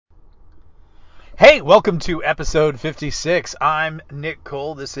Hey, welcome to episode 56. I'm Nick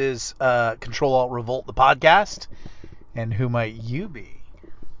Cole. This is Control Alt Revolt, the podcast. And who might you be,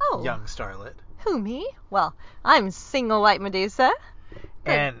 young starlet? Who, me? Well, I'm single white Medusa.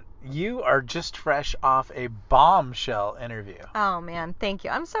 And you are just fresh off a bombshell interview. Oh, man, thank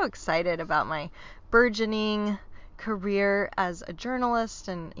you. I'm so excited about my burgeoning career as a journalist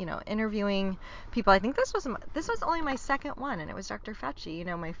and, interviewing people. I think this was only my second one, and it was Dr. Fauci.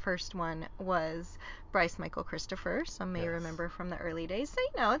 My first one was Bryce Michael Christopher. Some may remember from the early days.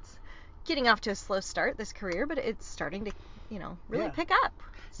 So, it's getting off to a slow start, this career, but it's starting to, really pick up.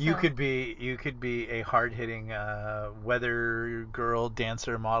 So. You could be a hard-hitting weather girl,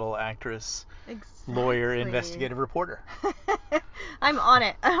 dancer, model, actress, lawyer, investigative reporter. I'm on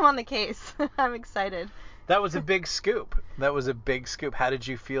it. I'm on the case. I'm excited. That was a big scoop. How did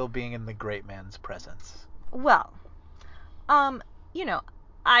you feel being in the great man's presence? Well,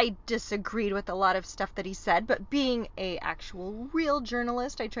 I disagreed with a lot of stuff that he said, but being a actual real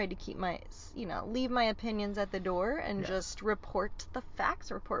journalist, I tried to keep leave my opinions at the door and just report the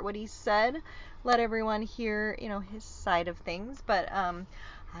facts, report what he said, let everyone hear, his side of things. But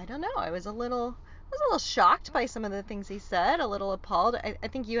I don't know. I was a little shocked by some of the things he said, a little appalled. I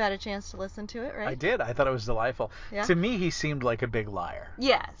think you had a chance to listen to it, right? I did. I thought it was delightful. Yeah? To me, he seemed like a big liar.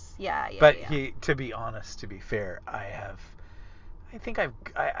 Yes. Yeah. But to be honest, to be fair, I think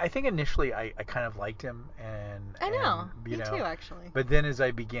initially I kind of liked him, and I know. Me too, actually. But then as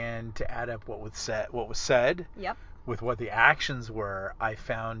I began to add up what was said, Yep. with what the actions were, I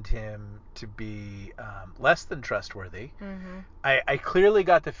found him to be less than trustworthy. Mm-hmm. I clearly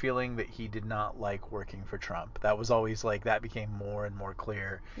got the feeling that he did not like working for Trump. That was always that became more and more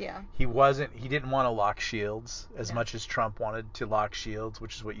clear. Yeah. He didn't want to lock shields as much as Trump wanted to lock shields,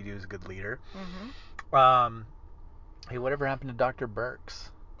 which is what you do as a good leader. Mm-hmm. Hey, whatever happened to Dr. Burks?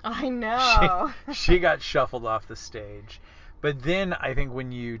 I know. She got shuffled off the stage. But then I think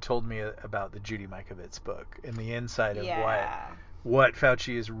when you told me about the Judy Mikovits book and the insight of what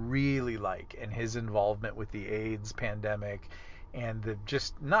Fauci is really like and his involvement with the AIDS pandemic and the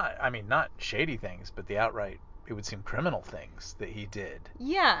not shady things, but the outright, it would seem, criminal things that he did.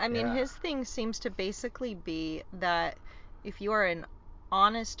 Yeah, his thing seems to basically be that if you are an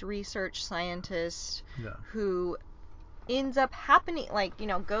honest research scientist who ends up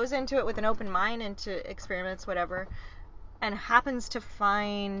goes into it with an open mind, into experiments, whatever, and happens to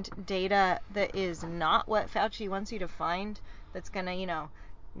find data that is not what Fauci wants you to find, that's gonna,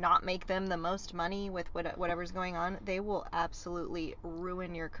 not make them the most money with whatever's going on, they will absolutely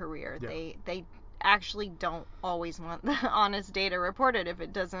ruin your career. Yeah. They actually don't always want the honest data reported if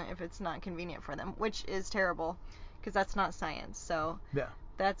it's not convenient for them, which is terrible because that's not science. So yeah.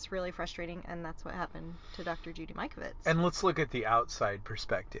 That's really frustrating, and that's what happened to Dr. Judy Mikovits. And let's look at the outside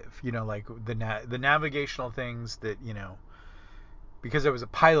perspective. Like the navigational things that, because I was a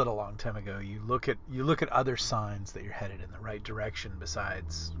pilot a long time ago, you look at other signs that you're headed in the right direction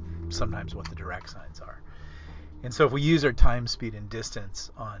besides sometimes what the direct signs are. And so if we use our time, speed, and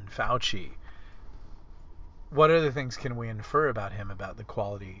distance on Fauci, what other things can we infer about him, about the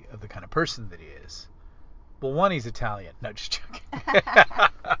quality of the kind of person that he is? Well, one, he's Italian. No, just joking.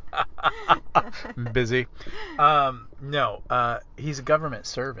 Busy. No, he's a government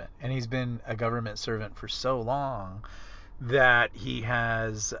servant, and he's been a government servant for so long that he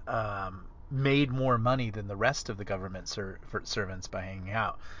has made more money than the rest of the government servants by hanging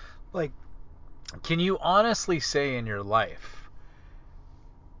out. Can you honestly say in your life,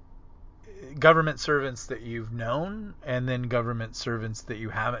 government servants that you've known and then government servants that you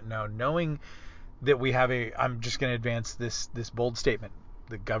haven't known, knowing that we have I'm just going to advance this bold statement: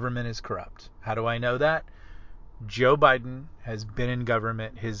 the government is corrupt. How do I know that? Joe Biden has been in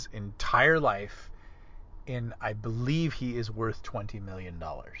government his entire life, and I believe he is worth $20 million.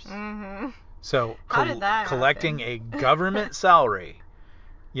 Mm-hmm. So how did that collecting happen? a government salary,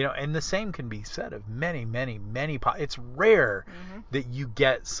 and the same can be said of many, many, many. It's rare that you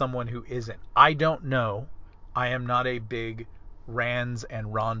get someone who isn't. I don't know. I am not a big Rand's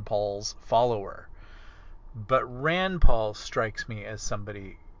and Ron Paul's follower. But Rand Paul strikes me as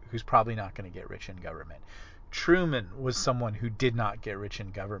somebody who's probably not going to get rich in government. Truman was someone who did not get rich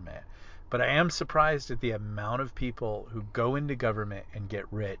in government. But I am surprised at the amount of people who go into government and get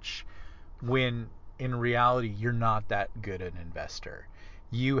rich when in reality you're not that good an investor.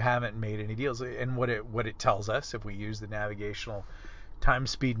 You haven't made any deals. And what it tells us, if we use the navigational time,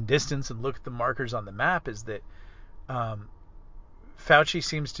 speed, and distance and look at the markers on the map, is that Fauci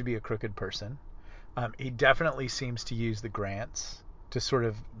seems to be a crooked person. He definitely seems to use the grants to sort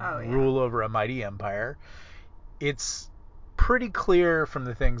of rule over a mighty empire. It's pretty clear from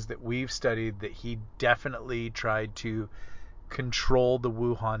the things that we've studied that he definitely tried to control the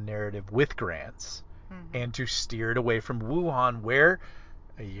Wuhan narrative with grants and to steer it away from Wuhan, where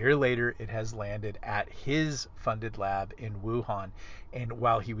a year later it has landed at his funded lab in Wuhan. And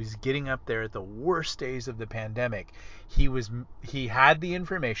while he was getting up there at the worst days of the pandemic, he had the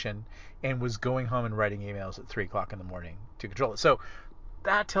information and was going home and writing emails at 3:00 in the morning to control it. So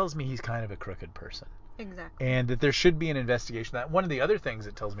that tells me he's kind of a crooked person. Exactly. And that there should be an investigation. That one of the other things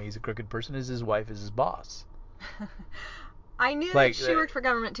that tells me he's a crooked person is his wife is his boss. I knew that she worked for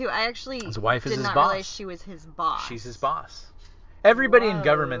government too. I actually his wife is did his not boss. realize she was his boss. She's his boss. Everybody in Whoa.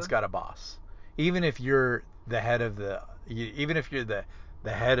 government's got a boss. Even if you're the head of the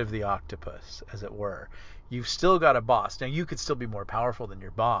head of the octopus, as it were, you've still got a boss. Now you could still be more powerful than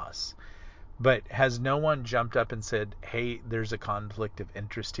your boss. But has no one jumped up and said, hey, there's a conflict of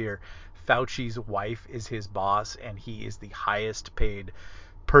interest here? Fauci's wife is his boss, and he is the highest paid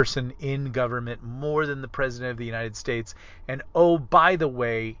person in government, more than the president of the United States. And oh, by the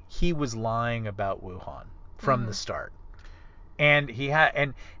way, he was lying about Wuhan from the start. And he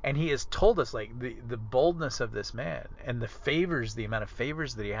has told us, like, the boldness of this man and the amount of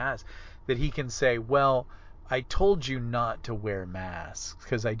favors that he has, that he can say, well, I told you not to wear masks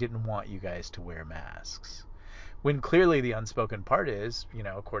because I didn't want you guys to wear masks. When clearly the unspoken part is,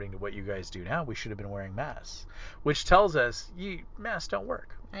 according to what you guys do now, we should have been wearing masks. Which tells us masks don't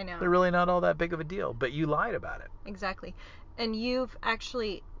work. I know. They're really not all that big of a deal, but you lied about it. Exactly. And you've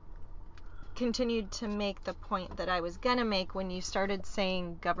actually continued to make the point that I was going to make when you started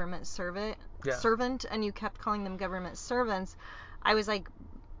saying government servant, and you kept calling them government servants. I was like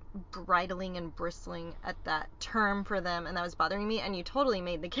bridling and bristling at that term for them, and that was bothering me, and you totally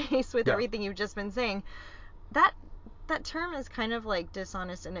made the case with everything you've just been saying. That term is kind of like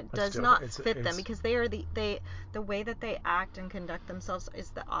dishonest, and it does not fit them, because they are the way that they act and conduct themselves is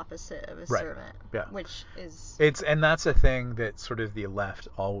the opposite of a servant, which is and that's a thing that sort of the left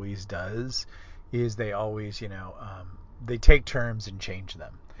always does, is they always they take terms and change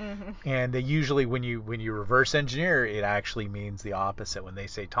them. And they usually, when you reverse engineer, it actually means the opposite. When they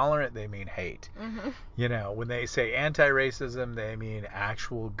say tolerant, they mean hate. When they say anti-racism, they mean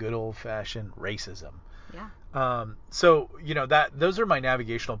actual good old-fashioned racism. So those are my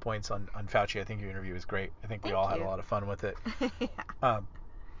navigational points on Fauci. I think your interview was great. I think we all had a lot of fun with it.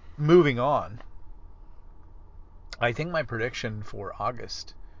 Moving on, I think my prediction for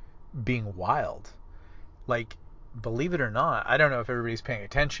August being wild, like, believe it or not, I don't know if everybody's paying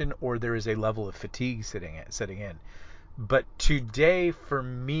attention or there is a level of fatigue setting in. But today for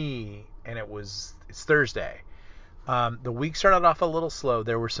me, and it's Thursday, the week started off a little slow.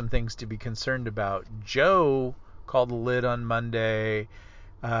 There were some things to be concerned about. Joe called the lid on Monday,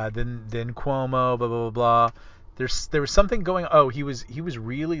 then Cuomo, blah, blah, blah, blah. There was something going. Oh, he was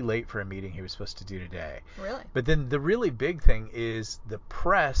really late for a meeting he was supposed to do today. Really? But then the really big thing is the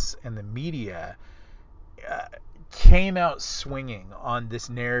press and the media came out swinging on this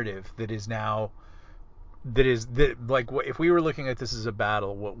narrative that if we were looking at this as a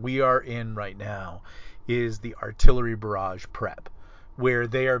battle, what we are in right now is the artillery barrage prep, where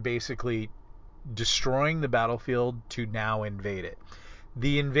they are basically destroying the battlefield to now invade it.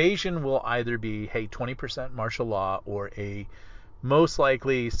 The invasion will either be, 20% martial law, or most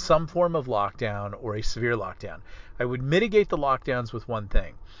likely some form of lockdown or a severe lockdown. I would mitigate the lockdowns with one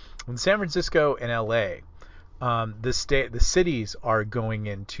thing. In San Francisco and LA, the cities are going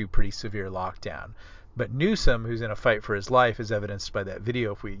into pretty severe lockdown. But Newsom, who's in a fight for his life, as evidenced by that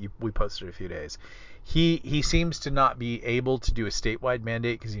video we posted a few days, he seems to not be able to do a statewide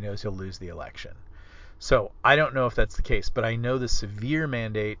mandate because he knows he'll lose the election. So I don't know if that's the case, but I know the severe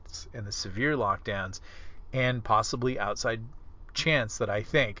mandates and the severe lockdowns, and possibly outside chance that I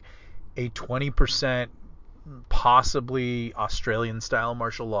think a 20%, possibly Australian-style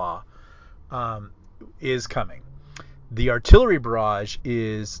martial law is coming. The artillery barrage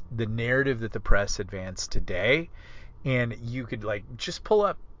is the narrative that the press advanced today, and you could just pull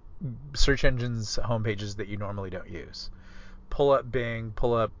up search engines homepages that you normally don't use. Pull up Bing,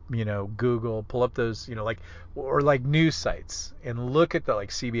 pull up Google, pull up those or news sites, and look at the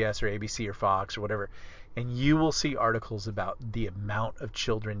CBS or ABC or Fox or whatever, and you will see articles about the amount of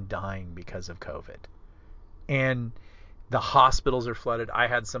children dying because of COVID. And the hospitals are flooded. I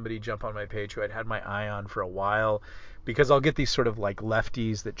had somebody jump on my page who I'd had my eye on for a while, because I'll get these sort of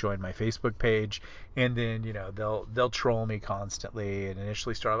lefties that join my Facebook page, and then they'll troll me constantly and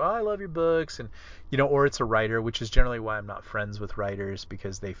initially start off, I love your books, and or it's a writer, which is generally why I'm not friends with writers,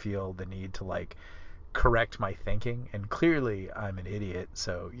 because they feel the need to correct my thinking, and clearly I'm an idiot,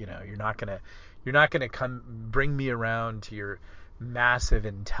 so you're not gonna You're not going to come bring me around to your massive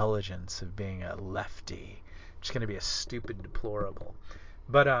intelligence of being a lefty. I'm just going to be a stupid deplorable.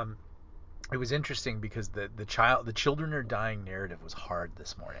 But it was interesting because the children are dying narrative was hard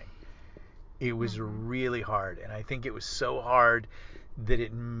this morning. It was really hard, and I think it was so hard that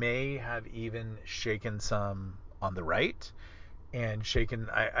it may have even shaken some on the right, and shaken.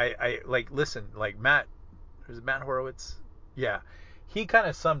 I like listen, like Matt. Is it Matt Horowitz? Yeah, he kind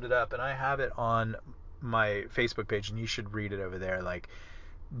of summed it up, and I have it on my Facebook page, and you should read it over there. Like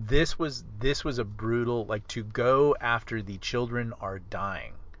this was a brutal, like, to go after the children are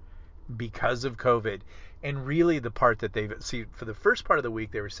dying because of COVID, and really the part that they've see for the first part of the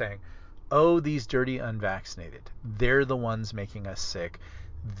week they were saying, oh, these dirty unvaccinated, they're the ones making us sick.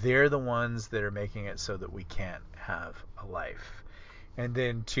 They're the ones that are making it so that we can't have a life. And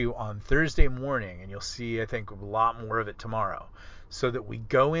then on Thursday morning, and you'll see, I think, a lot more of it tomorrow, so that we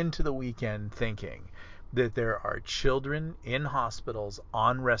go into the weekend thinking that there are children in hospitals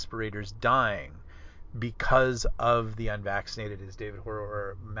on respirators dying because of the unvaccinated, is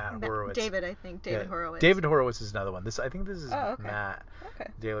Matt Horowitz. David, I think. David Horowitz. David Horowitz is another one. I think this is okay. Matt.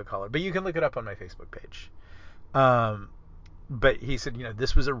 Okay. Daily Caller. But you can look it up on my Facebook page. But he said,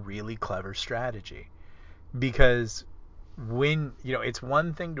 this was a really clever strategy. Because when, it's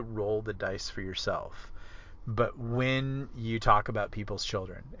one thing to roll the dice for yourself. But when you talk about people's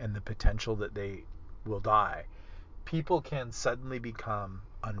children and the potential that they will die, people can suddenly become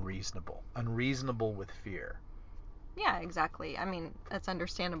unreasonable with fear. Yeah, exactly. I mean, that's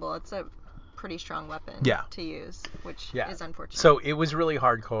understandable. It's a pretty strong weapon to use, which is unfortunate. So it was really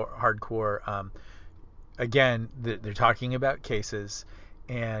hardcore. Again, they're talking about cases,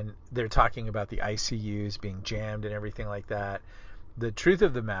 and they're talking about the ICUs being jammed and everything like that. The truth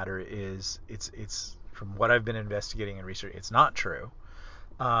of the matter is, it's from what I've been investigating and research, it's not true.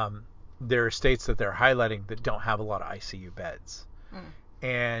 There are states that they're highlighting that don't have a lot of ICU beds,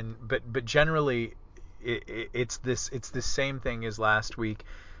 but generally, it's the same thing as last week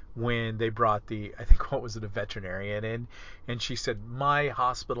when they brought I think, what was it, a veterinarian in, and she said, my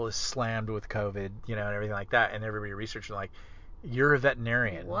hospital is slammed with COVID, and everything like that, and everybody researching like, you're a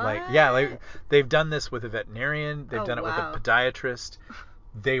veterinarian. What? Like they've done this with a veterinarian, they've done it with a podiatrist.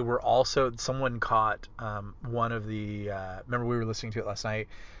 They were also, someone caught one of the remember we were listening to it last night,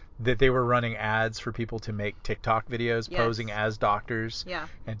 that they were running ads for people to make TikTok videos posing as doctors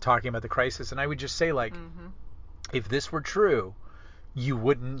and talking about the crisis. And I would just say, like, if this were true, you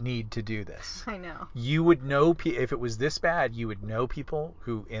wouldn't need to do this. I know. You would know, if it was this bad, you would know people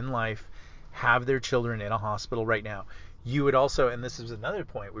who in life have their children in a hospital right now. You would also, and this is another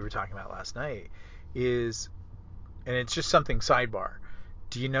point we were talking about last night, and it's just something sidebar.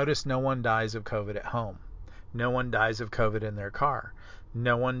 Do you notice no one dies of COVID at home? No one dies of COVID in their car.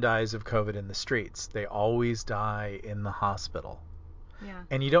 No one dies of COVID in the streets. They always die in the hospital. Yeah.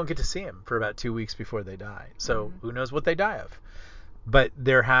 And you don't get to see them for about 2 weeks before they die. So who knows what they die of? But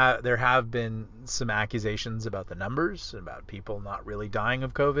there have been some accusations about the numbers, about people not really dying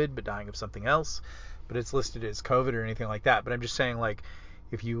of COVID, but dying of something else. But it's listed as COVID or anything like that. But I'm just saying, like,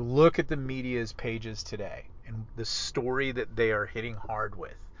 if you look at the media's pages today and the story that they are hitting hard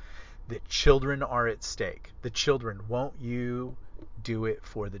with, that children are at stake. The children, won't you do it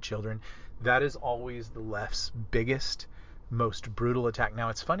for the children? That is always the left's biggest, most brutal attack. Now,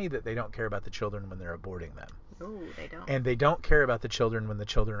 it's funny that they don't care about the children when they're aborting them. No, they don't. And they don't care about the children when the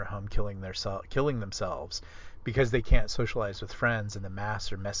children are home killing themselves because they can't socialize with friends and the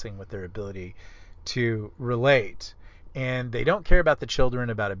masks are messing with their ability to relate. And they don't care about the children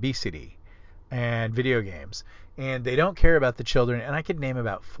about obesity and video games. And they don't care about the children, and I could name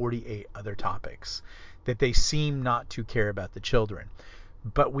about 48 other topics that they seem not to care about the children.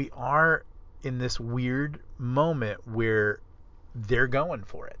 But we are in this weird moment where they're going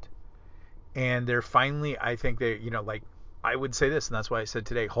for it. And they're finally, I think they, like, I would say this, and that's why I said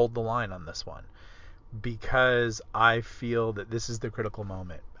today, hold the line on this one. Because I feel that this is the critical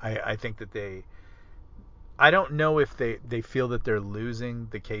moment. I think that I don't know if they feel that they're losing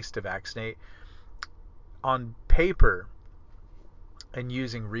the case to vaccinate. On paper and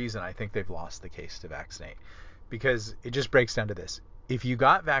using reason, I think they've lost the case to vaccinate, because it just breaks down to this. If you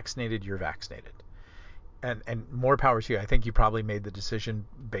got vaccinated, you're vaccinated. And more power to you. I think you probably made the decision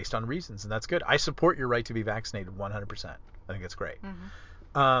based on reasons, and that's good. I support your right to be vaccinated 100%. I think that's great.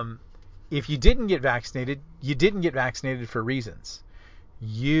 If you didn't get vaccinated, you didn't get vaccinated for reasons.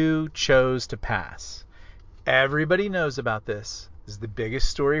 You chose to pass. Everybody knows about this. This is the biggest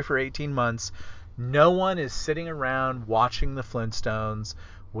story for 18 months. No one is sitting around watching the Flintstones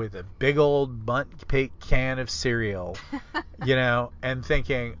with a big old bunt cake can of cereal, and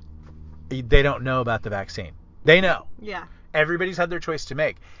thinking, they don't know about the vaccine. They know. Yeah. Everybody's had their choice to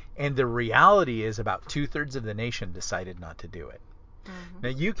make. And the reality is about 2/3 of the nation decided not to do it. Now,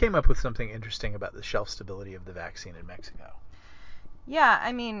 you came up with something interesting about the shelf stability of the vaccine in Mexico. Yeah,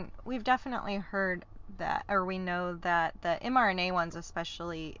 I mean, we've definitely heard that, or we know that the mRNA ones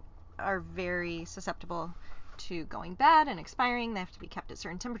especially are very susceptible to going bad and expiring. They have to be kept at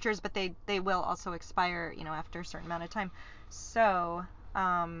certain temperatures, but they will also expire, after a certain amount of time. So,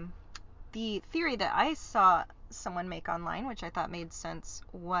 the theory that I saw someone make online, which I thought made sense,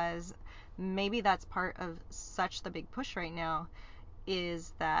 was maybe that's part of such the big push right now,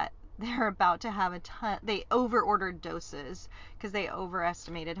 is that they're about to have a ton. They over-ordered doses because they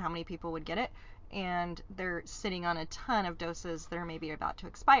overestimated how many people would get it, and they're sitting on a ton of doses that are maybe about to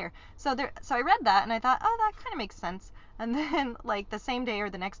expire. So I read that and I thought, oh, that kind of makes sense. And then, like, the same day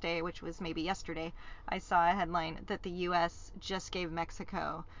or the next day, which was maybe yesterday, I saw a headline that the U.S. just gave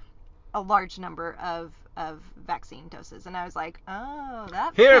Mexico a large number of vaccine doses, and I was like, oh,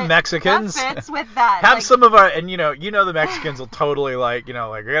 Mexicans, that fits with that. Have some of our, and the Mexicans will totally like we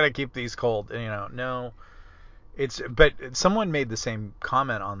gotta keep these cold. No, but someone made the same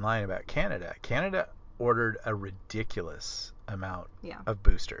comment online about Canada. Canada ordered a ridiculous amount of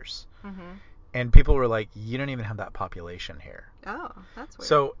boosters, and people were like, you don't even have that population here. Oh, that's weird.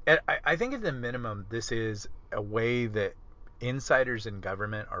 So I think at the minimum, this is a way that insiders in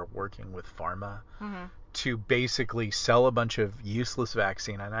government are working with pharma to basically sell a bunch of useless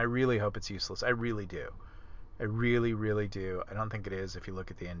vaccine, and I really hope it's useless. I really do. I really, really do. I don't think it is if you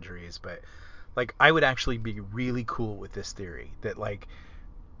look at the injuries, but like I would actually be really cool with this theory that like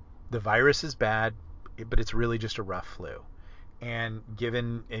the virus is bad, but it's really just a rough flu. And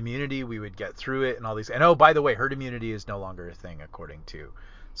given immunity, we would get through it and all these. And oh, by the way, herd immunity is no longer a thing according to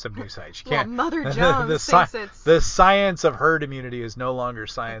some news sites. You can't. Well, Mother Jones thinks it's... The science of herd immunity is no longer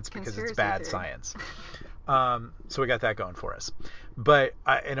science because it's bad science. So we got that going for us. But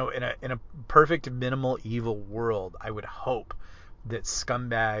in a perfect minimal evil world, I would hope that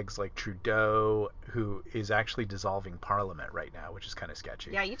scumbags like Trudeau, who is actually dissolving Parliament right now, which is kind of sketchy.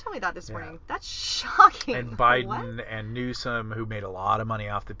 Yeah, you told me that this morning. That's shocking. And Biden and Newsom, who made a lot of money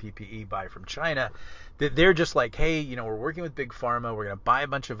off the PPE buy from China, that they're just like, hey, we're working with Big Pharma. We're going to buy a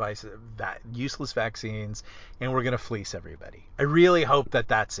bunch of useless vaccines, and we're going to fleece everybody. I really hope that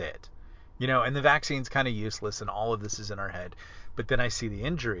that's it. And the vaccine's kind of useless, and all of this is in our head. But then I see the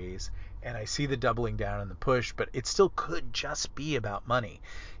injuries, and I see the doubling down and the push, but it still could just be about money.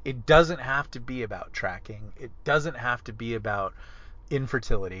 It doesn't have to be about tracking. It doesn't have to be about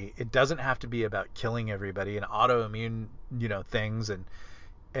infertility. It doesn't have to be about killing everybody and autoimmune, things,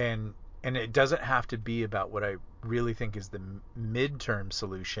 and it doesn't have to be about what I really think is the midterm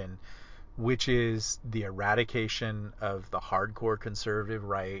solution, which is the eradication of the hardcore conservative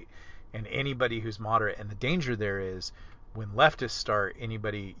right and anybody who's moderate. And the danger there is when leftists start,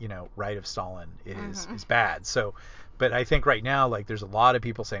 anybody, right of Stalin is bad. So, but I think right now, like, there's a lot of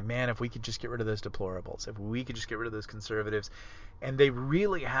people saying, man, if we could just get rid of those deplorables, if we could just get rid of those conservatives. And they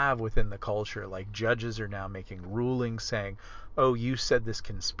really have within the culture, like, judges are now making rulings saying, oh, you said this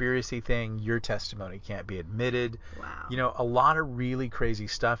conspiracy thing, your testimony can't be admitted. Wow. A lot of really crazy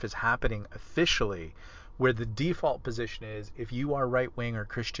stuff is happening officially, where the default position is, if you are right wing or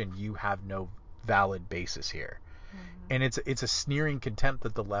Christian, you have no valid basis here. And it's a sneering contempt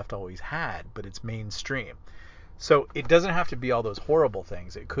that the left always had, but it's mainstream. So it doesn't have to be all those horrible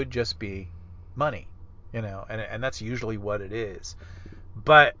things. It could just be money, and that's usually what it is.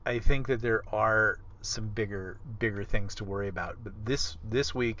 But I think that there are some bigger things to worry about. But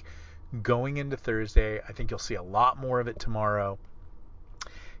this week, going into Thursday, I think you'll see a lot more of it tomorrow.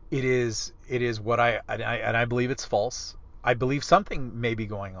 It is what I believe it's false. I believe something may be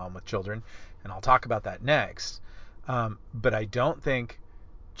going on with children, and I'll talk about that next. But I don't think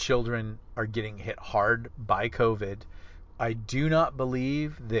children are getting hit hard by COVID. I do not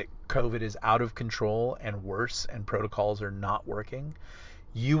believe that COVID is out of control and worse and protocols are not working.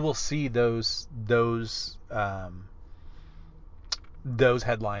 You will see those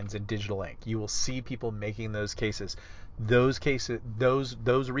headlines in digital ink. You will see people making those cases. Those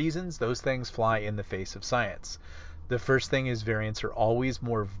reasons, those things fly in the face of science. The first thing is variants are always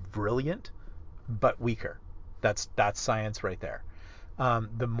more virulent, but weaker. That's science right there.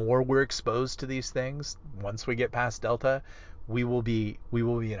 The more we're exposed to these things, once we get past Delta, we will be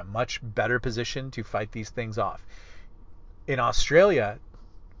in a much better position to fight these things off. In Australia,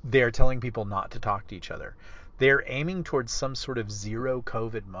 they are telling people not to talk to each other. They're aiming towards some sort of zero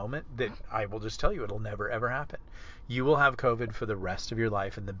COVID moment that I will just tell you, it'll never ever happen. You will have COVID for the rest of your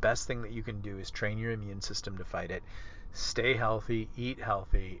life, and the best thing that you can do is train your immune system to fight it. stay healthy, eat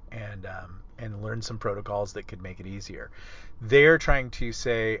healthy, and learn some protocols that could make it easier. They're trying to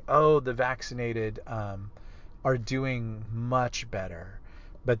say, oh, the vaccinated are doing much better,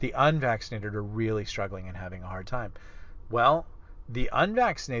 but the unvaccinated are really struggling and having a hard time. Well, the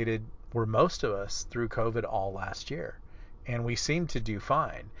unvaccinated were most of us through COVID all last year, and we seem to do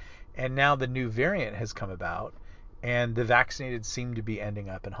fine. And now the new variant has come about, and the vaccinated seem to be ending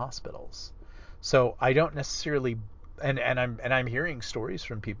up in hospitals. So I don't necessarily, and I'm hearing stories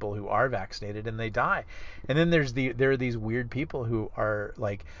from people who are vaccinated and they die. And then there are these weird people who are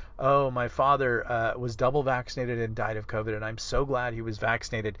like, oh, my father was double vaccinated and died of COVID, and I'm so glad he was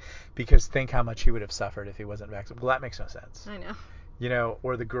vaccinated because think how much he would have suffered if he wasn't vaccinated. Well, that makes no sense. I know.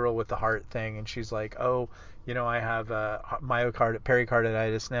 Or the girl with the heart thing, and she's like, oh, I have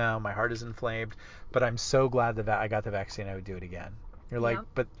pericarditis now, my heart is inflamed, but I'm so glad that I got the vaccine, I would do it again. You're like,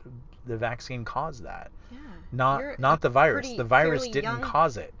 but the vaccine caused that. Yeah. Not the virus. The virus didn't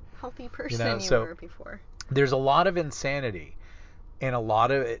cause it. Healthy person you were before. There's a lot of insanity, and a lot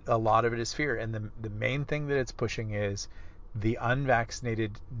of it is fear, and the main thing that it's pushing is the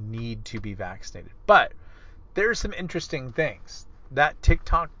unvaccinated need to be vaccinated. But there's some interesting things. That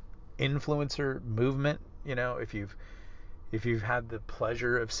TikTok influencer movement, if you've had the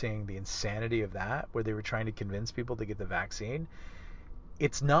pleasure of seeing the insanity of that, where they were trying to convince people to get the vaccine,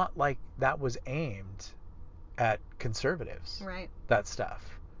 it's not like that was aimed at conservatives. Right. That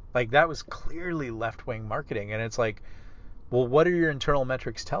stuff. Like, that was clearly left-wing marketing, and it's like, well, what do your internal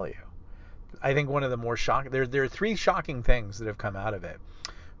metrics tell you? I think one of the more shocking, there are 3 shocking things that have come out of it.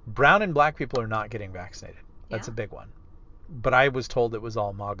 Brown and black people are not getting vaccinated. That's a big one. But I was told it was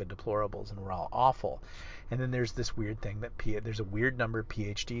all MAGA deplorables and we're all awful. And then there's this weird thing that there's a weird number of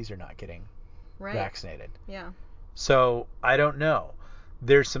PhDs are not getting vaccinated. Yeah. So I don't know.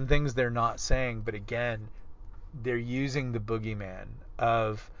 There's some things they're not saying, but again, they're using the boogeyman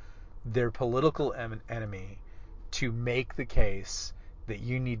of their political enemy to make the case that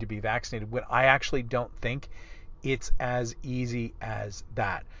you need to be vaccinated, when I actually don't think it's as easy as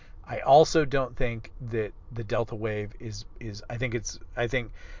that. I also don't think that the Delta wave is I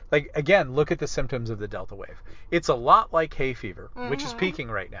think like, again, look at the symptoms of the Delta wave. It's a lot like hay fever, which is peaking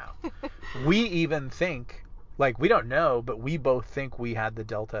right now. We even think, like, we don't know, but we both think we had the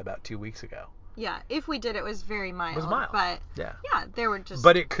Delta about 2 weeks ago. Yeah, if we did, it was very mild. It was mild. But yeah, there were just.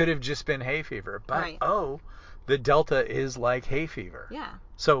 But it could have just been hay fever. But the Delta is like hay fever. Yeah.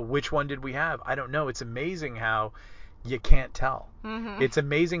 So which one did we have? I don't know. It's amazing how you can't tell. Mm-hmm. It's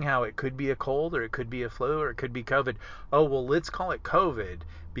amazing how it could be a cold, or it could be a flu, or it could be COVID. Oh, well, let's call it COVID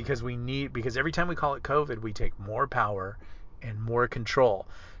because every time we call it COVID, we take more power and more control.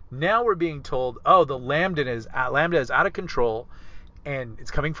 Now we're being told, oh, the Lambda is out of control, and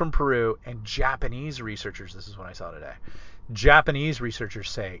it's coming from Peru, and Japanese researchers, this is what I saw today, Japanese researchers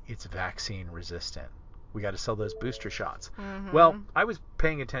say it's vaccine resistant. We got to sell those booster shots. Mm-hmm. Well, I was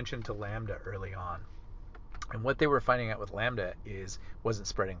paying attention to Lambda early on, and what they were finding out with Lambda wasn't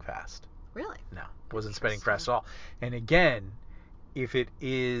spreading fast. Really? No, wasn't spreading fast at all. And again, if it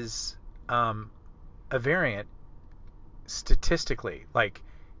is a variant, statistically, like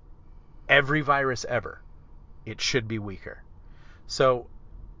every virus ever, it should be weaker. So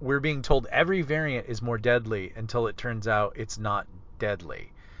we're being told every variant is more deadly until it turns out it's not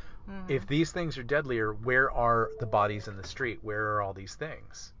deadly. Mm-hmm. If these things are deadlier, where are the bodies in the street? Where are all these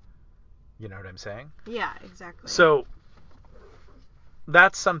things? You know what I'm saying? Yeah, exactly. So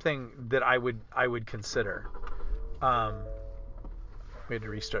that's something that I would consider. We had to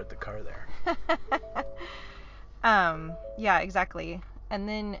restart the car there. Yeah, exactly. And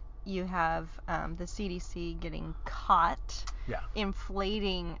then you have the CDC getting caught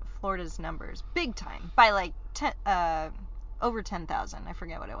inflating Florida's numbers big time by like over 10,000. I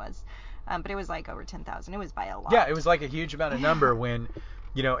forget what it was. But it was like over 10,000. It was by a lot. Yeah, it was like a huge amount of number when,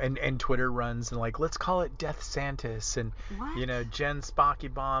 and Twitter runs and like, let's call it Death Santis, and what? Jen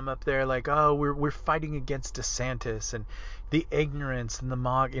Spockybaum up there like, oh, we're fighting against DeSantis and the ignorance and the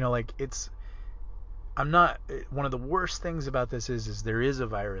mock, like one of the worst things about this is there is a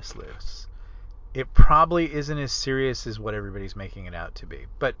virus loose. It probably isn't as serious as what everybody's making it out to be,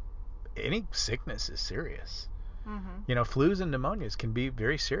 but any sickness is serious. Mm-hmm. Flus and pneumonias can be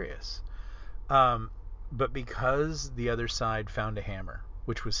very serious. But because the other side found a hammer,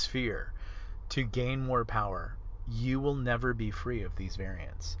 which was fear, to gain more power, you will never be free of these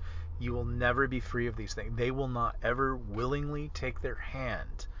variants. You will never be free of these things. They will not ever willingly take their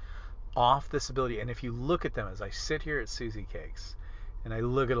hand off this ability. And if you look at them, as I sit here at Susie Cakes, and I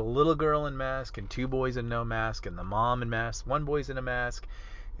look at a little girl in mask and 2 boys in no mask, and the mom in mask, 1 boy's in a mask,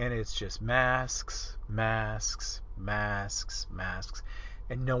 And it's just masks, masks, masks, masks.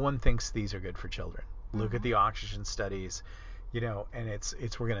 And no one thinks these are good for children. Look at the oxygen studies, and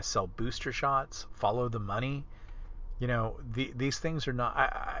it's we're going to sell booster shots, follow the money. These things are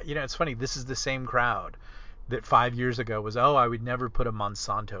not, it's funny. This is the same crowd that 5 years ago was, I would never put a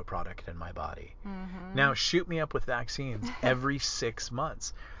Monsanto product in my body. Now shoot me up with vaccines every 6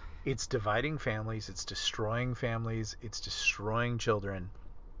 months. It's dividing families. It's destroying families. It's destroying children.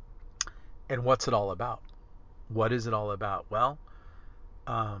 And what's it all about? What is it all about? Well,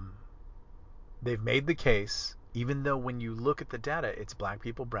 they've made the case, even though when you look at the data, it's black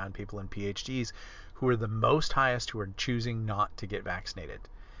people, brown people, and PhDs who are the most highest who are choosing not to get vaccinated.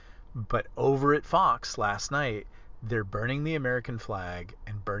 But over at Fox last night, they're burning the American flag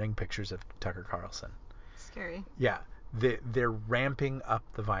and burning pictures of Tucker Carlson. Scary. Yeah. They're ramping up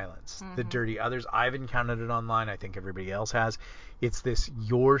the violence. The dirty others. I've encountered it online. I think everybody else has. It's this,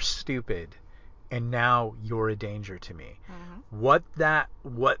 you're stupid and now you're a danger to me. What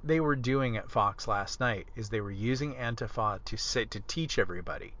they were doing at Fox last night is they were using Antifa to teach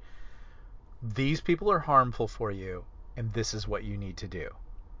everybody, these people are harmful for you and this is what you need to do.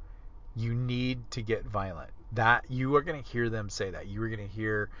 You need to get violent. That you are going to hear them say that. You are going to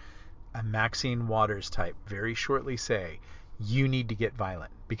hear a Maxine Waters type very shortly say, you need to get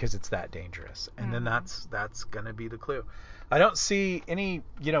violent because it's that dangerous. And then that's going to be the clue. I don't see any,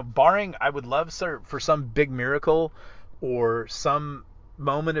 barring, I would love for some big miracle or some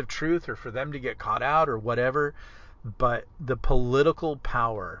moment of truth or for them to get caught out or whatever. But the political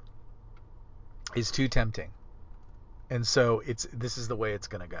power is too tempting. And so this is the way it's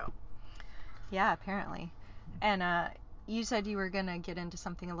going to go. Yeah, apparently. And you said you were going to get into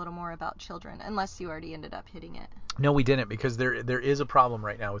something a little more about children, unless you already ended up hitting it. No, we didn't, because there is a problem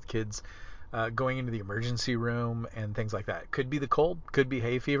right now with kids going into the emergency room and things like that. Could be the cold, could be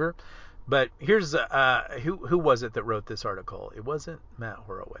hay fever. But here's who was it that wrote this article? It wasn't Matt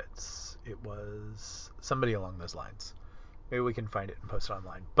Horowitz. It was somebody along those lines. Maybe we can find it and post it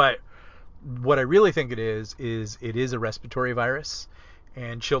online. But what I really think it is it is a respiratory virus,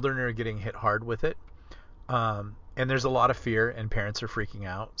 and children are getting hit hard with it. And there's a lot of fear, and parents are freaking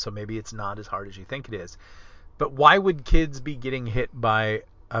out. So maybe it's not as hard as you think it is. But why would kids be getting hit by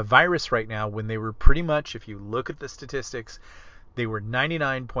a virus right now when they were pretty much, if you look at the statistics, they were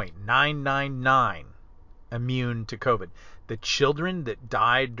 99.999 immune to COVID. The children that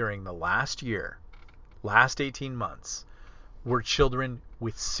died during the last 18 months, were children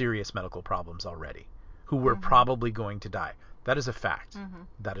with serious medical problems already, who were probably going to die. That is a fact.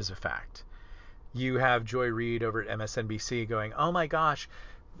 That is a fact. You have Joy Reid over at MSNBC going, oh my gosh,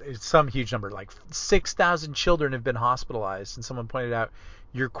 it's some huge number, like 6,000 children have been hospitalized. And someone pointed out,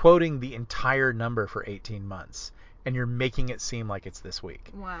 you're quoting the entire number for 18 months, and you're making it seem like it's this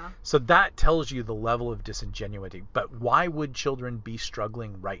week. Wow. So that tells you the level of disingenuity. But why would children be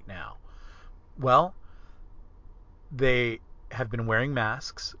struggling right now? Well, they have been wearing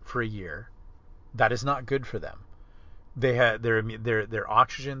masks for a year. That is not good for them. They had their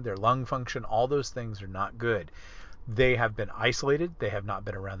oxygen, their lung function, all those things are not good. They have been isolated. They have not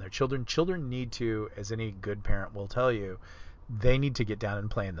been around their children. Children need to, as any good parent will tell you, they need to get down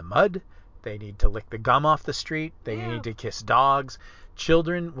and play in the mud. They need to lick the gum off the street. They need to kiss dogs.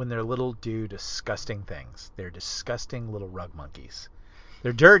 Children, when they're little, do disgusting things. They're disgusting little rug monkeys.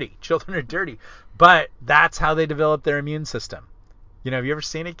 They're dirty. Children are dirty. But that's how they develop their immune system. Have you ever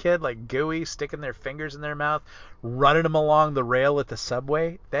seen a kid like gooey, sticking their fingers in their mouth, running them along the rail at the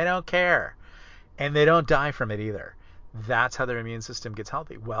subway? They don't care. And they don't die from it either. That's how their immune system gets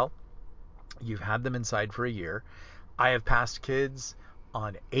healthy. Well, you've had them inside for a year. I have passed kids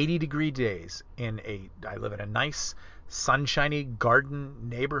on 80-degree days I live in a nice, sunshiny garden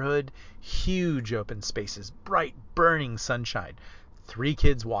neighborhood, huge open spaces, bright, burning sunshine. 3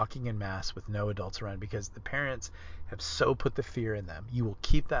 kids walking in masks with no adults around because the parents have so put the fear in them. You will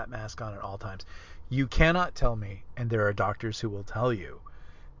keep that mask on at all times. You cannot tell me, and there are doctors who will tell you,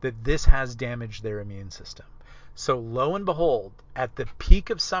 that this has damaged their immune system. So lo and behold, at the peak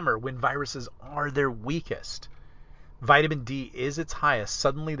of summer, when viruses are their weakest, vitamin D is its highest.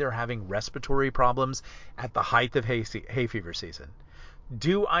 Suddenly they're having respiratory problems at the height of hay fever season.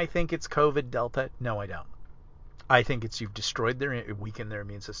 Do I think it's COVID Delta? No, I don't. I think it's you've weakened their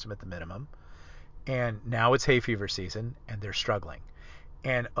immune system at the minimum. And now it's hay fever season, and they're struggling.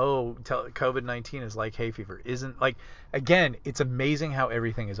 And COVID-19 is like hay fever. Again, it's amazing how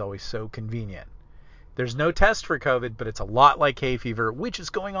everything is always so convenient. There's no test for COVID, but it's a lot like hay fever, which is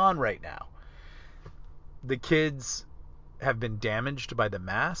going on right now. The kids have been damaged by the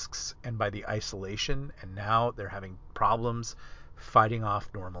masks and by the isolation, and now they're having problems fighting off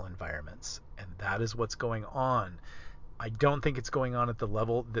normal environments. And that is what's going on. I don't think it's going on at the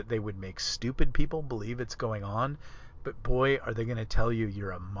level that they would make stupid people believe it's going on. But boy, are they going to tell you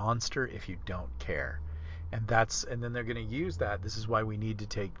you're a monster if you don't care. And then they're going to use that. This is why we need to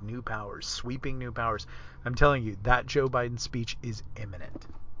take new powers, sweeping new powers. I'm telling you, that Joe Biden speech is imminent.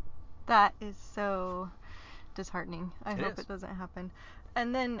 That is so disheartening. I hope it doesn't happen.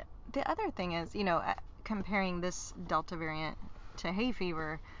 And then the other thing is, comparing this Delta variant to hay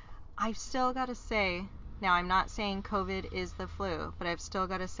fever, I've still got to say, now I'm not saying COVID is the flu, but I've still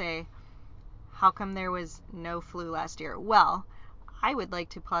got to say, how come there was no flu last year? Well, I would like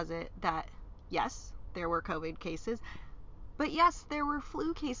to posit that, yes, there were COVID cases, but yes, there were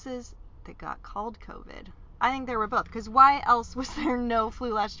flu cases that got called COVID. I think there were both, because why else was there no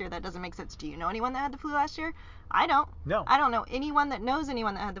flu last year? That doesn't make sense. Do you know anyone that had the flu last year? I don't. No. I don't know anyone that knows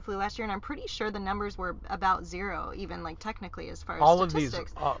anyone that had the flu last year, and I'm pretty sure the numbers were about zero, even technically as far as all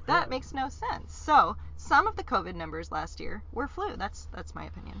statistics. Of these, that makes no sense. So some of the COVID numbers last year were flu. That's my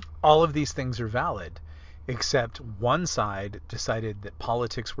opinion. All of these things are valid, except one side decided that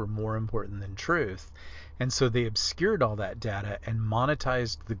politics were more important than truth, and so they obscured all that data and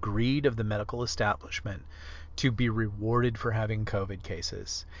monetized the greed of the medical establishment to be rewarded for having COVID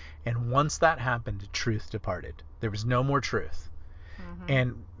cases. And once that happened, truth departed. There was no more truth.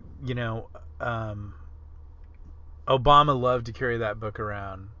 And, Obama loved to carry that book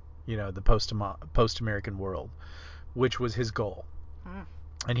around, the post-American world, which was his goal.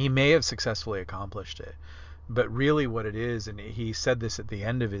 And he may have successfully accomplished it. But really what it is, and he said this at the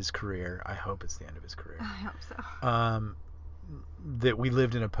end of his career, I hope it's the end of his career. I hope so. That we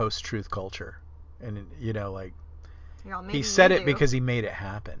lived in a post-truth culture. And, Maybe he said you it do. because he made it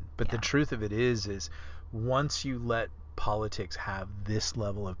happen. But Yeah. the truth of it is once you let politics have this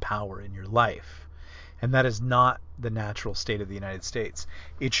level of power in your life, and that is not the natural state of the United States.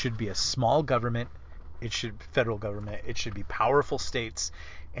 It should be a small government. It should be federal government. It should be powerful states,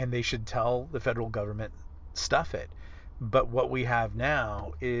 and they should tell the federal government, stuff it. But what we have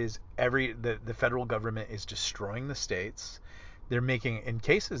now is the federal government is destroying the states. They're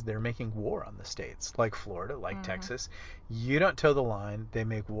making war on the states, like Florida, like Texas. You don't toe the line, they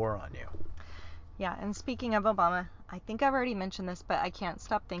make war on you. Yeah, and speaking of Obama, I think I've already mentioned this, but I can't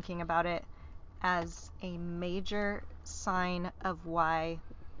stop thinking about it as a major sign of why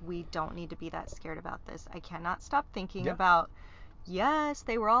we don't need to be that scared about this. I cannot stop thinking about, yes,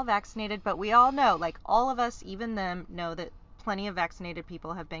 they were all vaccinated, but we all know, all of us, even them, know that plenty of vaccinated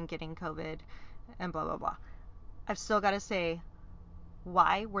people have been getting COVID and blah, blah, blah. I've still got to say,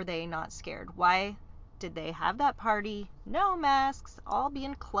 why were they not scared? Why did they have that party? No masks, all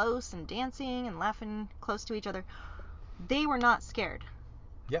being close and dancing and laughing close to each other. They were not scared.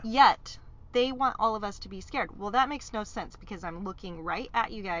 Yeah. Yet, they want all of us to be scared. Well, that makes no sense because I'm looking right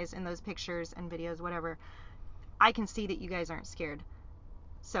at you guys in those pictures and videos, whatever. I can see that you guys aren't scared.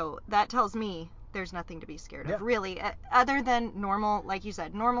 So that tells me there's nothing to be scared of, really, other than normal, like you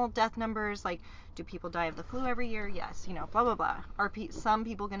said, normal death numbers. Do people die of the flu every year? Yes. Blah, blah, blah. Are some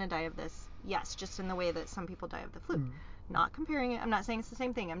people going to die of this? Yes, just in the way that some people die of the flu. Not comparing it. I'm not saying it's the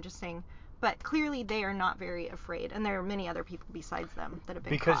same thing. I'm just saying, but clearly they are not very afraid. And there are many other people besides them that have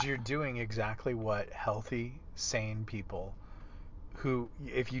been caught. You're doing exactly what healthy, sane people who,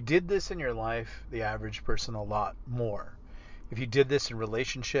 if you did this in your life, the average person a lot more. If you did this in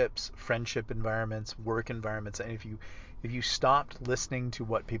relationships, friendship environments, work environments, and if you stopped listening to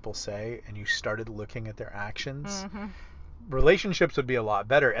what people say and you started looking at their actions, relationships would be a lot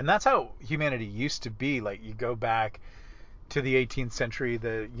better. And that's how humanity used to be. You go back to the 18th century,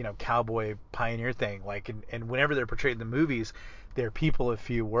 the cowboy pioneer thing, and whenever they're portrayed in the movies, they're people of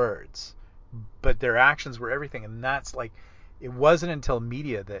few words, but their actions were everything. And that's it wasn't until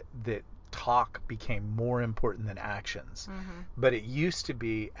media that talk became more important than actions. But it used to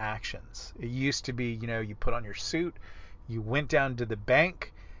be actions. It used to be, you put on your suit, you went down to the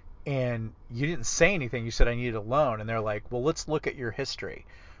bank, and you didn't say anything. You said, I need a loan. And they're like, well, let's look at your history.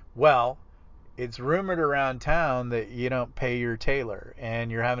 Well, it's rumored around town that you don't pay your tailor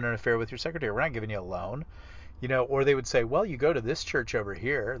and you're having an affair with your secretary. We're not giving you a loan. Or they would say, well, you go to this church over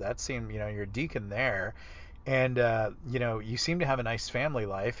here. That seemed, you're a deacon there. And, you seem to have a nice family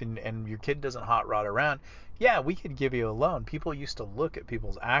life and your kid doesn't hot rod around. Yeah, we could give you a loan. People used to look at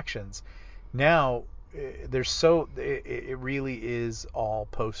people's actions. Now, it really is all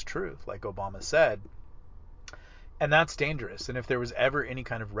post-truth, like Obama said. And that's dangerous. And if there was ever any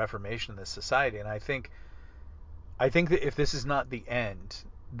kind of reformation in this society, and I think that if this is not the end,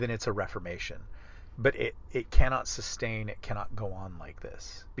 then it's a reformation. But it cannot sustain, it cannot go on like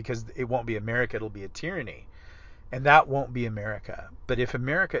this. Because it won't be America, it'll be a tyranny. And that won't be America. But if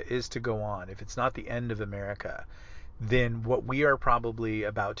America is to go on, if it's not the end of America, then what we are probably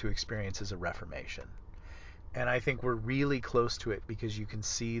about to experience is a reformation. And I think we're really close to it because you can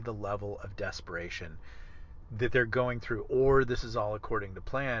see the level of desperation that they're going through, or this is all according to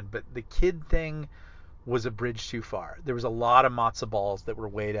plan. But the kid thing was a bridge too far. There was a lot of matzo balls that were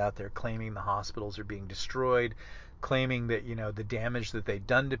weighed out there claiming the hospitals are being destroyed, claiming that, the damage that they'd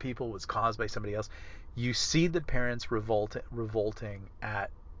done to people was caused by somebody else. You see the parents revolting at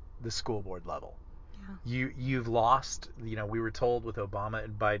the school board level. Yeah. You've lost, we were told with Obama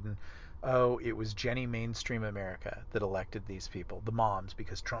and Biden, oh, it was Jenny mainstream America that elected these people, the moms,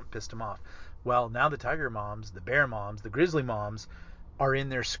 because Trump pissed them off. Well, now the tiger moms, the bear moms, the grizzly moms are in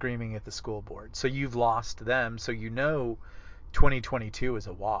there screaming at the school board. So you've lost them. So 2022 is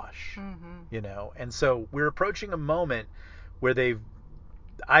a wash, And so we're approaching a moment where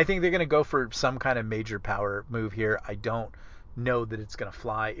I think they're going to go for some kind of major power move here. I don't know that it's going to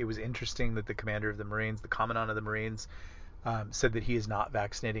fly. It was interesting that the commander of the Marines, the commandant of the Marines, said that he is not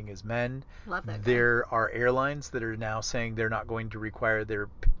vaccinating his men. Love that guy. There are airlines that are now saying they're not going to require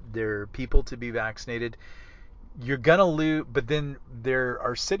their people to be vaccinated. You're gonna lose, but then there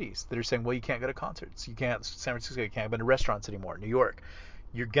are cities that are saying, well, you can't go to concerts, you can't, San Francisco, you can't go to restaurants anymore, New York,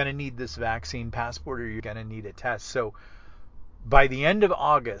 you're gonna need this vaccine passport or you're gonna need a test. So by the end of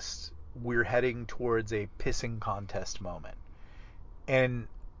August, we're heading towards a pissing contest moment. And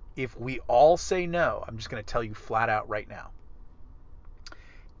if we all say no, I'm just gonna tell you flat out right now,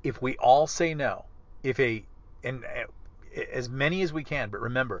 if we all say no, and as many as we can, but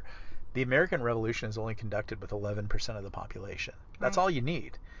remember, the American Revolution is only conducted with 11% of the population. That's all you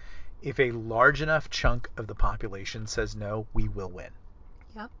need. If a large enough chunk of the population says no, we will win.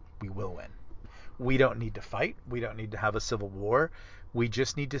 Yep. We will win. We don't need to fight. We don't need to have a civil war. We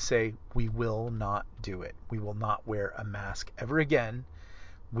just need to say we will not do it. We will not wear a mask ever again.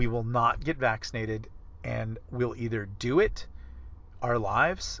 We will not get vaccinated, and we'll either do it our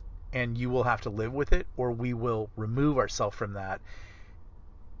lives and you will have to live with it, or we will remove ourselves from that.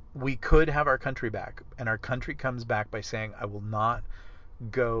 We could have our country back, and our country comes back by saying, I will not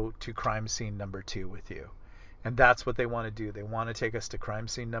go to crime scene number 2 with you. And that's what they want to do. They want to take us to crime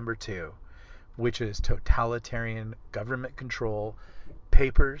scene number 2, which is totalitarian government control,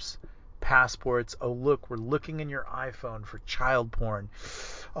 papers, passports. Oh, look, we're looking in your iPhone for child porn.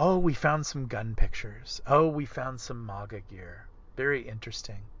 Oh, we found some gun pictures. Oh, we found some MAGA gear. Very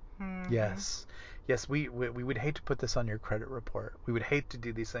interesting. Mm-hmm. Yes, we would hate to put this on your credit report. We would hate to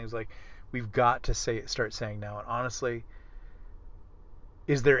do these things. Like, we've got to start saying no. And honestly,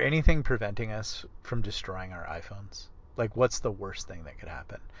 is there anything preventing us from destroying our iPhones? Like, what's the worst thing that could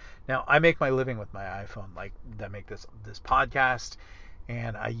happen? Now, I make my living with my iPhone. Like, I make this podcast,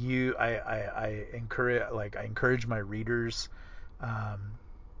 and I encourage my readers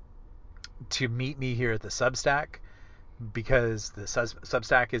to meet me here at the Substack, because the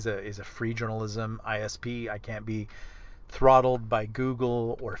Substack is a free journalism ISP. I can't be throttled by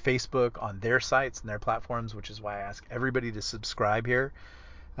Google or Facebook on their sites and their platforms, which is why I ask everybody to subscribe here.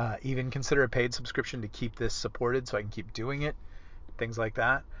 Even consider a paid subscription to keep this supported so I can keep doing it, things like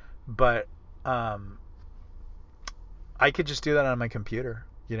that. But I could just do that on my computer.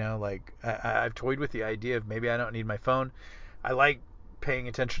 I've toyed with the idea of maybe I don't need my phone. I like paying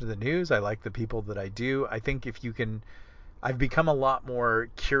attention to the news. I like the people that I do. I think I've become a lot more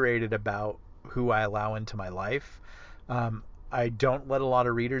curated about who I allow into my life. I don't let a lot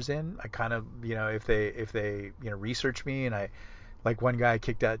of readers in. I kind of, if they research me, and like one guy I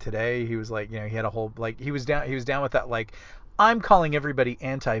kicked out today, he was like, he had a whole, like, he was down with that, like, I'm calling everybody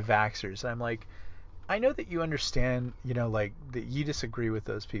anti-vaxxers. And I'm like, I know that you understand, like, that you disagree with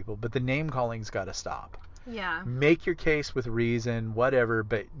those people, but the name calling's got to stop. Yeah. Make your case with reason, whatever,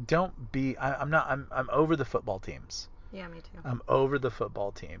 but don't be, I'm over the football teams. Yeah, me too. I'm over the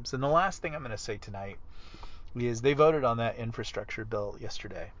football teams. And the last thing I'm going to say tonight is they voted on that infrastructure bill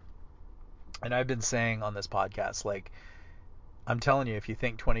yesterday. And I've been saying on this podcast, like, I'm telling you, if you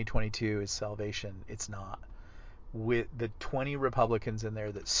think 2022 is salvation, it's not. With the 20 Republicans in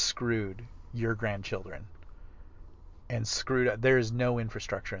there that screwed your grandchildren and screwed up, there is no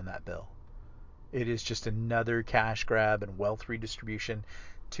infrastructure in that bill. It is just another cash grab and wealth redistribution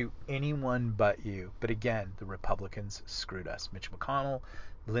to anyone but you. But again, the Republicans screwed us. Mitch McConnell,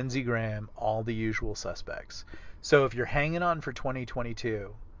 Lindsey Graham, all the usual suspects. So if you're hanging on for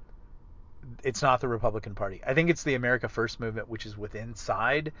 2022, it's not the Republican Party. I think it's the America First movement, which is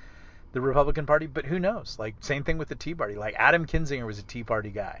inside the Republican Party. But who knows? Like, same thing with the Tea Party. Like, Adam Kinzinger was a Tea Party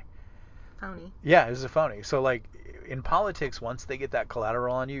guy. Phony. Yeah, it was a phony. So, like, in politics, once they get that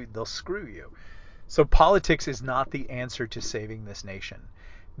collateral on you, they'll screw you. So politics is not the answer to saving this nation.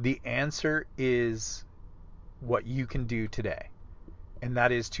 The answer is what you can do today. And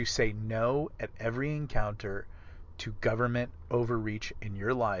that is to say no at every encounter to government overreach in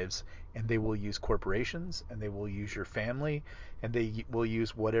your lives. And they will use corporations, and they will use your family, and they will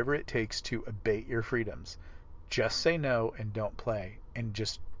use whatever it takes to abate your freedoms. Just say no and don't play. And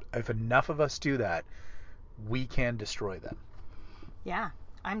just, if enough of us do that, we can destroy them. Yeah,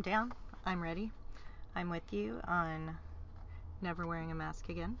 I'm down. I'm ready. I'm with you on never wearing a mask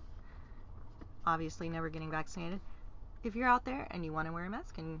again. Obviously, never getting vaccinated. If you're out there and you want to wear a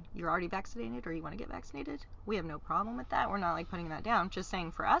mask and you're already vaccinated or you want to get vaccinated, we have no problem with that. We're not like putting that down. Just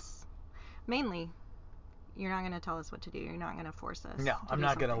saying for us, mainly, you're not going to tell us what to do. You're not going to force us. No, I'm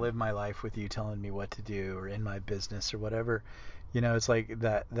not going to live my life with you telling me what to do or in my business or whatever. You know, it's like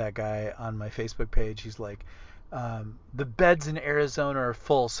that guy on my Facebook page. He's like, the beds in Arizona are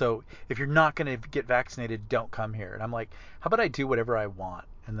full, so if you're not going to get vaccinated, don't come here. And I'm like, how about I do whatever I want?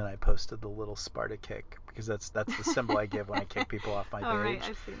 And then I posted the little Sparta kick, because that's the symbol I give when I kick people off my page. Oh, right,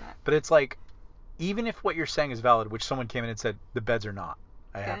 I've seen that. But it's like, even if what you're saying is valid, which someone came in and said, the beds are not,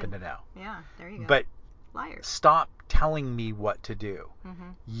 I happen to know. Yeah, there you go. But liars. Stop telling me what to do.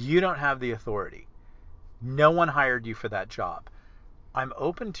 Mm-hmm. You don't have the authority. No one hired you for that job. I'm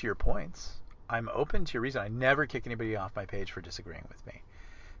open to your points. I'm open to your reason. I never kick anybody off my page for disagreeing with me.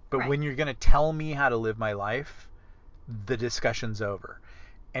 But right. when you're going to tell me how to live my life, the discussion's over.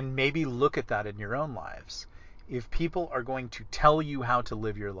 And maybe look at that in your own lives. If people are going to tell you how to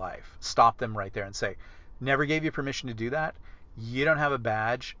live your life, stop them right there and say, never gave you permission to do that. You don't have a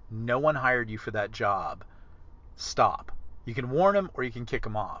badge. No one hired you for that job. Stop. You can warn them or you can kick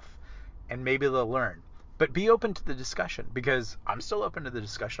them off. And maybe they'll learn. But be open to the discussion, because I'm still open to the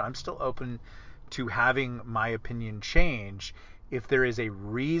discussion. I'm still open to having my opinion change if there is a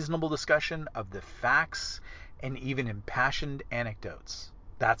reasonable discussion of the facts and even impassioned anecdotes.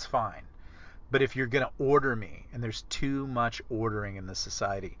 That's fine. But if you're going to order me, and there's too much ordering in this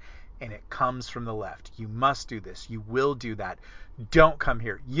society, and it comes from the left, you must do this, you will do that, don't come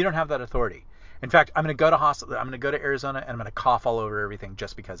here. You don't have that authority. In fact, I'm going to go to hospital. I'm going to go to Arizona, and I'm going to cough all over everything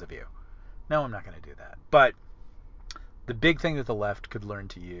just because of you. No, I'm not going to do that. But the big thing that the left could learn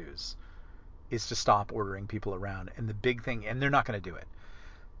to use is to stop ordering people around. And the big thing, and they're not going to do it,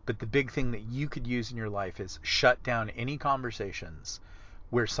 but the big thing that you could use in your life is shut down any conversations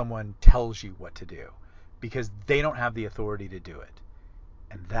where someone tells you what to do, because they don't have the authority to do it.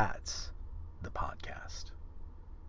 And that's the podcast.